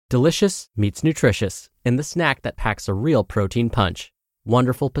Delicious meets nutritious in the snack that packs a real protein punch.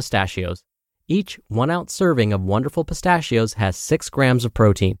 Wonderful Pistachios. Each 1-ounce serving of Wonderful Pistachios has 6 grams of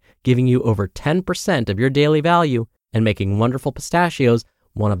protein, giving you over 10% of your daily value and making Wonderful Pistachios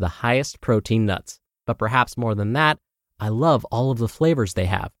one of the highest protein nuts. But perhaps more than that, I love all of the flavors they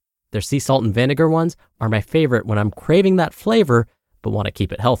have. Their sea salt and vinegar ones are my favorite when I'm craving that flavor but want to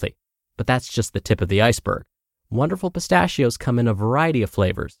keep it healthy. But that's just the tip of the iceberg. Wonderful Pistachios come in a variety of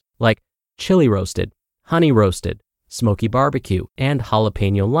flavors, like chili roasted, honey roasted, smoky barbecue, and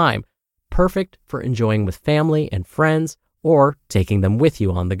jalapeno lime, perfect for enjoying with family and friends or taking them with you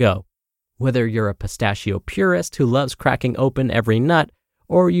on the go. Whether you're a pistachio purist who loves cracking open every nut,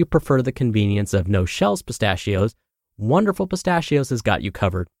 or you prefer the convenience of no-shells pistachios, Wonderful Pistachios has got you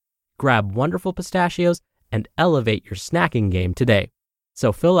covered. Grab Wonderful Pistachios and elevate your snacking game today.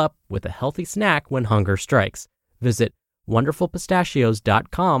 So fill up with a healthy snack when hunger strikes. Visit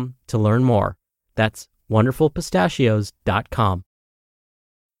wonderfulpistachios.com to learn more. That's wonderfulpistachios.com.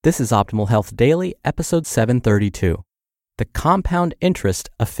 This is Optimal Health Daily, episode 732. The Compound Interest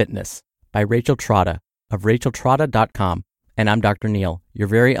of Fitness by Rachel Trotta of racheltrotta.com. And I'm Dr. Neil, your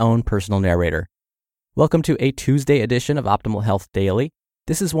very own personal narrator. Welcome to a Tuesday edition of Optimal Health Daily.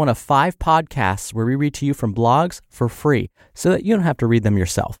 This is one of 5 podcasts where we read to you from blogs for free so that you don't have to read them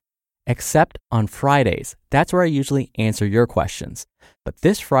yourself. Except on Fridays. That's where I usually answer your questions. But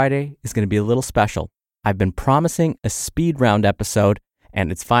this Friday is going to be a little special. I've been promising a speed round episode,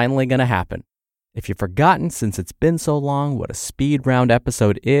 and it's finally going to happen. If you've forgotten since it's been so long what a speed round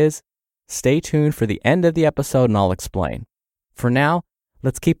episode is, stay tuned for the end of the episode and I'll explain. For now,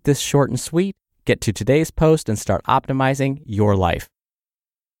 let's keep this short and sweet, get to today's post, and start optimizing your life.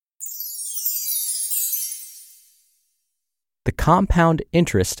 The Compound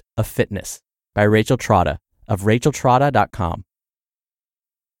Interest of Fitness by Rachel Trotta of racheltrotta.com.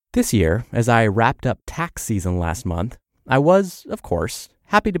 This year, as I wrapped up tax season last month, I was, of course,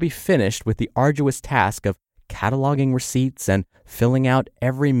 happy to be finished with the arduous task of cataloging receipts and filling out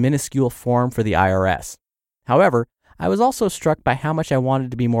every minuscule form for the IRS. However, I was also struck by how much I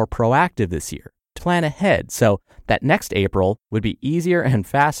wanted to be more proactive this year, to plan ahead so that next April would be easier and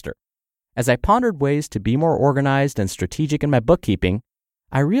faster. As I pondered ways to be more organized and strategic in my bookkeeping,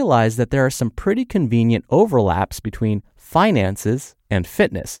 I realized that there are some pretty convenient overlaps between finances and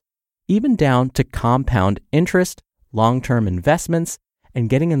fitness, even down to compound interest, long-term investments, and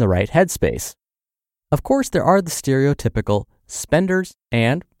getting in the right headspace. Of course, there are the stereotypical spenders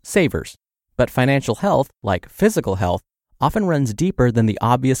and savers, but financial health, like physical health, often runs deeper than the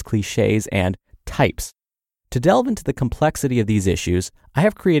obvious cliches and types. To delve into the complexity of these issues, I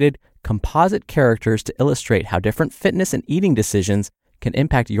have created composite characters to illustrate how different fitness and eating decisions can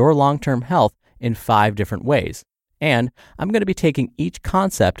impact your long-term health in 5 different ways. And I'm going to be taking each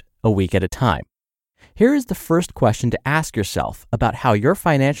concept a week at a time. Here is the first question to ask yourself about how your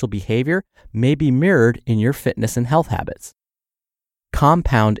financial behavior may be mirrored in your fitness and health habits.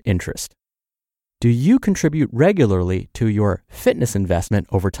 Compound interest. Do you contribute regularly to your fitness investment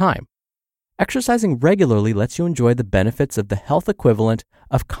over time? Exercising regularly lets you enjoy the benefits of the health equivalent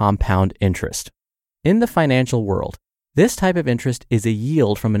of compound interest. In the financial world, this type of interest is a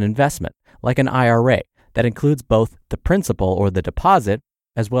yield from an investment, like an IRA, that includes both the principal or the deposit,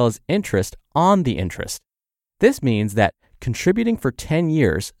 as well as interest on the interest. This means that contributing for 10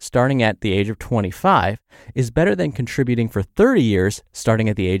 years, starting at the age of 25, is better than contributing for 30 years, starting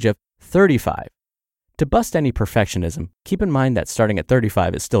at the age of 35. To bust any perfectionism, keep in mind that starting at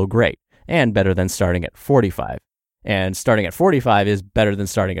 35 is still great, and better than starting at 45. And starting at 45 is better than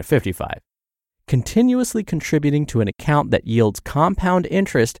starting at 55. Continuously contributing to an account that yields compound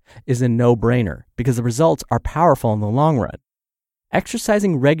interest is a no-brainer because the results are powerful in the long run.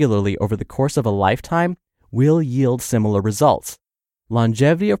 Exercising regularly over the course of a lifetime will yield similar results.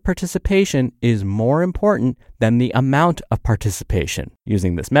 Longevity of participation is more important than the amount of participation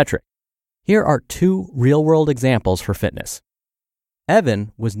using this metric. Here are 2 real-world examples for fitness.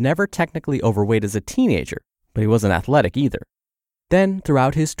 Evan was never technically overweight as a teenager, but he wasn't athletic either. Then,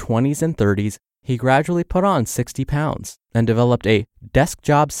 throughout his 20s and 30s, he gradually put on 60 pounds and developed a desk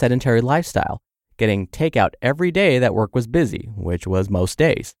job sedentary lifestyle, getting takeout every day that work was busy, which was most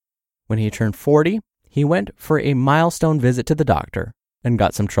days. When he turned 40, he went for a milestone visit to the doctor and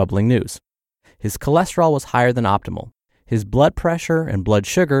got some troubling news. His cholesterol was higher than optimal. His blood pressure and blood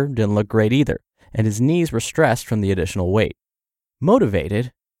sugar didn't look great either, and his knees were stressed from the additional weight.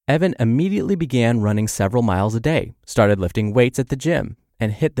 Motivated, Evan immediately began running several miles a day, started lifting weights at the gym,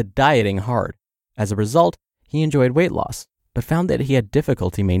 and hit the dieting hard. As a result, he enjoyed weight loss, but found that he had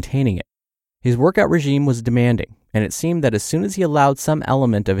difficulty maintaining it. His workout regime was demanding, and it seemed that as soon as he allowed some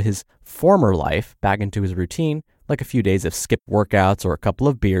element of his former life back into his routine, like a few days of skipped workouts or a couple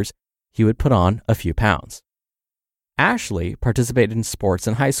of beers, he would put on a few pounds. Ashley participated in sports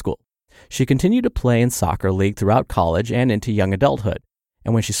in high school. She continued to play in soccer league throughout college and into young adulthood,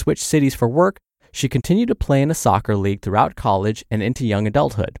 and when she switched cities for work, she continued to play in a soccer league throughout college and into young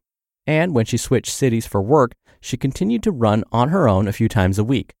adulthood. And when she switched cities for work, she continued to run on her own a few times a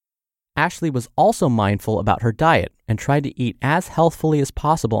week. Ashley was also mindful about her diet and tried to eat as healthfully as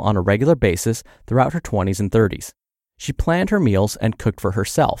possible on a regular basis throughout her 20s and 30s. She planned her meals and cooked for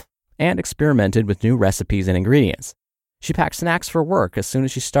herself, and experimented with new recipes and ingredients. She packed snacks for work as soon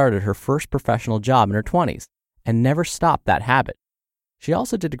as she started her first professional job in her 20s, and never stopped that habit. She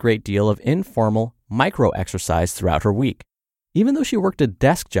also did a great deal of informal micro-exercise throughout her week. Even though she worked a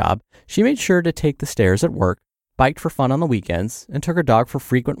desk job, she made sure to take the stairs at work, biked for fun on the weekends, and took her dog for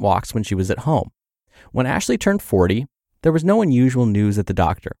frequent walks when she was at home. When Ashley turned 40, there was no unusual news at the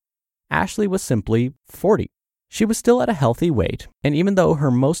doctor. Ashley was simply 40. She was still at a healthy weight, and even though her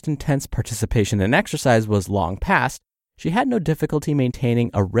most intense participation in exercise was long past, she had no difficulty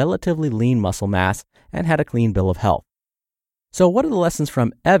maintaining a relatively lean muscle mass and had a clean bill of health. So what are the lessons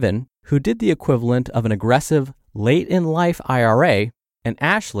from Evan, who did the equivalent of an aggressive late-in-life IRA, and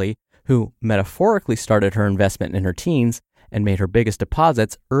Ashley, who metaphorically started her investment in her teens and made her biggest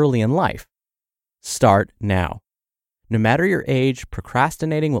deposits early in life? Start now. No matter your age,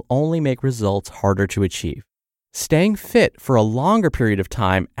 procrastinating will only make results harder to achieve. Staying fit for a longer period of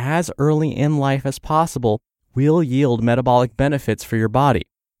time as early in life as possible will yield metabolic benefits for your body,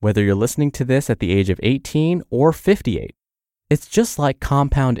 whether you're listening to this at the age of 18 or 58. It's just like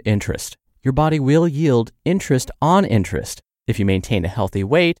compound interest. Your body will yield interest on interest if you maintain a healthy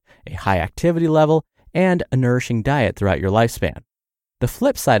weight, a high activity level, and a nourishing diet throughout your lifespan. The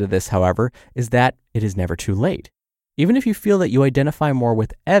flip side of this, however, is that it is never too late. Even if you feel that you identify more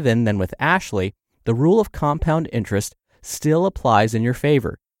with Evan than with Ashley, the rule of compound interest still applies in your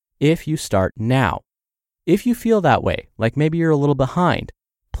favor if you start now. If you feel that way, like maybe you're a little behind,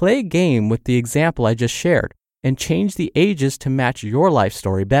 play a game with the example I just shared and change the ages to match your life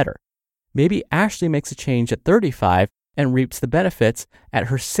story better. Maybe Ashley makes a change at 35 and reaps the benefits at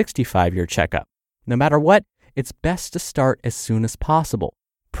her 65-year checkup. No matter what, it's best to start as soon as possible,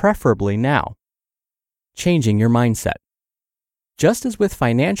 preferably now. Changing your mindset. Just as with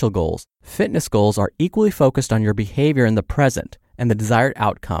financial goals, fitness goals are equally focused on your behavior in the present and the desired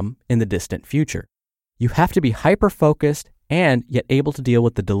outcome in the distant future. You have to be hyper-focused and yet able to deal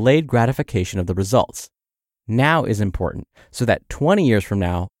with the delayed gratification of the results. Now is important, so that 20 years from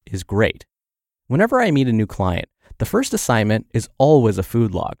now is great. Whenever I meet a new client, the first assignment is always a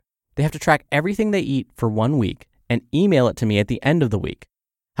food log. They have to track everything they eat for 1 week and email it to me at the end of the week.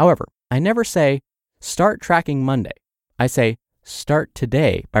 However, I never say, start tracking Monday. I say, start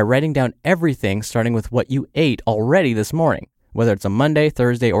today by writing down everything starting with what you ate already this morning, whether it's a Monday,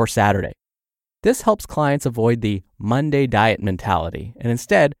 Thursday, or Saturday. This helps clients avoid the Monday diet mentality and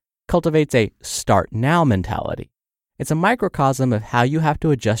instead cultivates a start now mentality. It's a microcosm of how you have to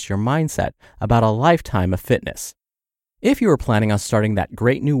adjust your mindset about a lifetime of fitness. If you are planning on starting that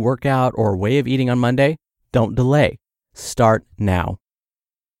great new workout or way of eating on Monday, don't delay. Start now.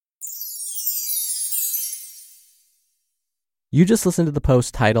 You just listened to the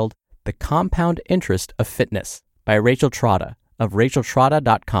post titled The Compound Interest of Fitness by Rachel Trotta of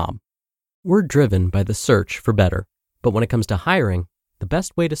racheltrotta.com. We're driven by the search for better, but when it comes to hiring, the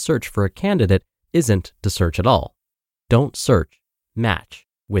best way to search for a candidate isn't to search at all. Don't search, match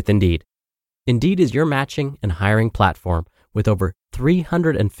with Indeed. Indeed is your matching and hiring platform with over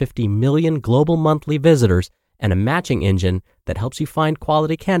 350 million global monthly visitors and a matching engine that helps you find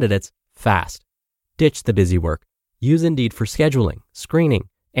quality candidates fast. Ditch the busy work. Use Indeed for scheduling, screening,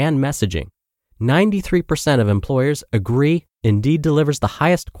 and messaging. 93% of employers agree Indeed delivers the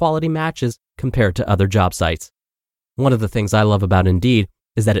highest quality matches compared to other job sites. One of the things I love about Indeed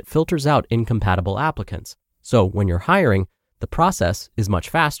is that it filters out incompatible applicants. So when you're hiring, the process is much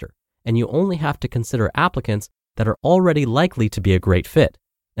faster, and you only have to consider applicants that are already likely to be a great fit.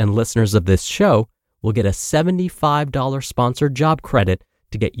 And listeners of this show will get a $75 sponsored job credit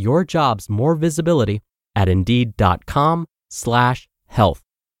to get your jobs more visibility at Indeed.com/health.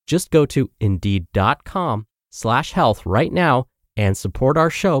 Just go to Indeed.com/health right now and support our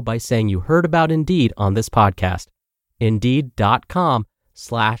show by saying you heard about Indeed on this podcast.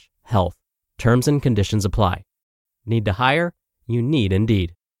 Indeed.com/health. Terms and conditions apply. Need to hire? You need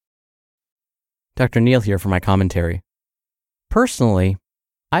Indeed. Dr. Neal here for my commentary. Personally,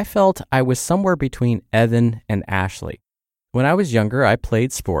 I felt I was somewhere between Evan and Ashley. When I was younger, I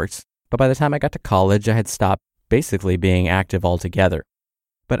played sports, But by the time I got to college, I had stopped basically being active altogether.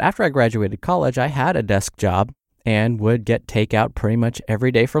 But after I graduated college, I had a desk job and would get takeout pretty much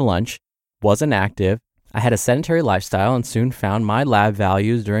every day for lunch, wasn't active. I had a sedentary lifestyle and soon found my lab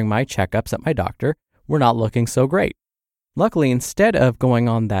values during my checkups at my doctor were not looking so great. Luckily, instead of going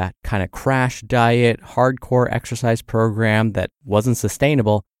on that kind of crash diet, hardcore exercise program that wasn't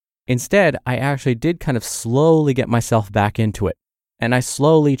sustainable, instead, I actually did kind of slowly get myself back into it. And I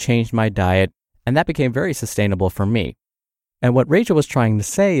slowly changed my diet, and that became very sustainable for me. And what Rachel was trying to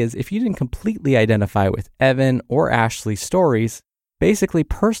say is if you didn't completely identify with Evan or Ashley's stories, basically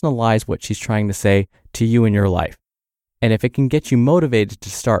personalize what she's trying to say to you in your life. And if it can get you motivated to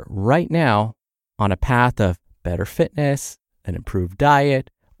start right now on a path of better fitness, an improved diet,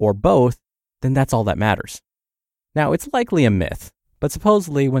 or both, then that's all that matters. Now, it's likely a myth, but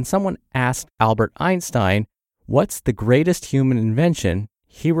supposedly when someone asked Albert Einstein, "What's the greatest human invention?"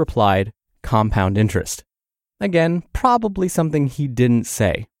 he replied, "Compound interest." Again, probably something he didn't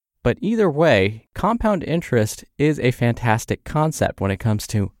say. But either way, compound interest is a fantastic concept when it comes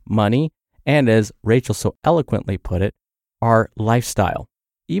to money and, as Rachel so eloquently put it, our lifestyle.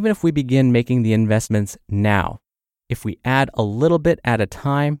 Even if we begin making the investments now, if we add a little bit at a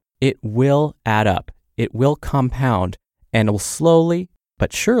time, it will add up. It will compound and it will slowly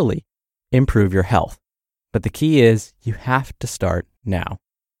but surely improve your health. But the key is you have to start now.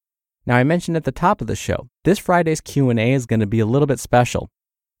 Now, I mentioned at the top of the show, this Friday's Q&A is going to be a little bit special.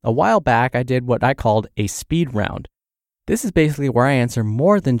 A while back, I did what I called a speed round. This is basically where I answer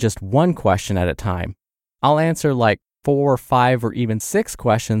more than just one question at a time. I'll answer like 4, 5, or even 6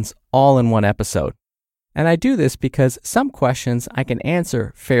 questions all in one episode. And I do this because some questions I can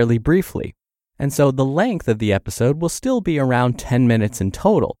answer fairly briefly. And so the length of the episode will still be around 10 minutes in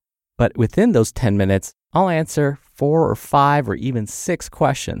total. But within those 10 minutes, I'll answer 4 or 5 or even 6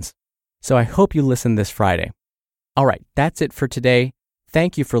 questions. So I hope you listen this Friday. All right, that's it for today.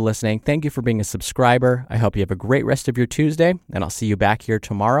 Thank you for listening. Thank you for being a subscriber. I hope you have a great rest of your Tuesday, and I'll see you back here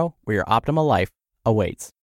tomorrow where your optimal life awaits.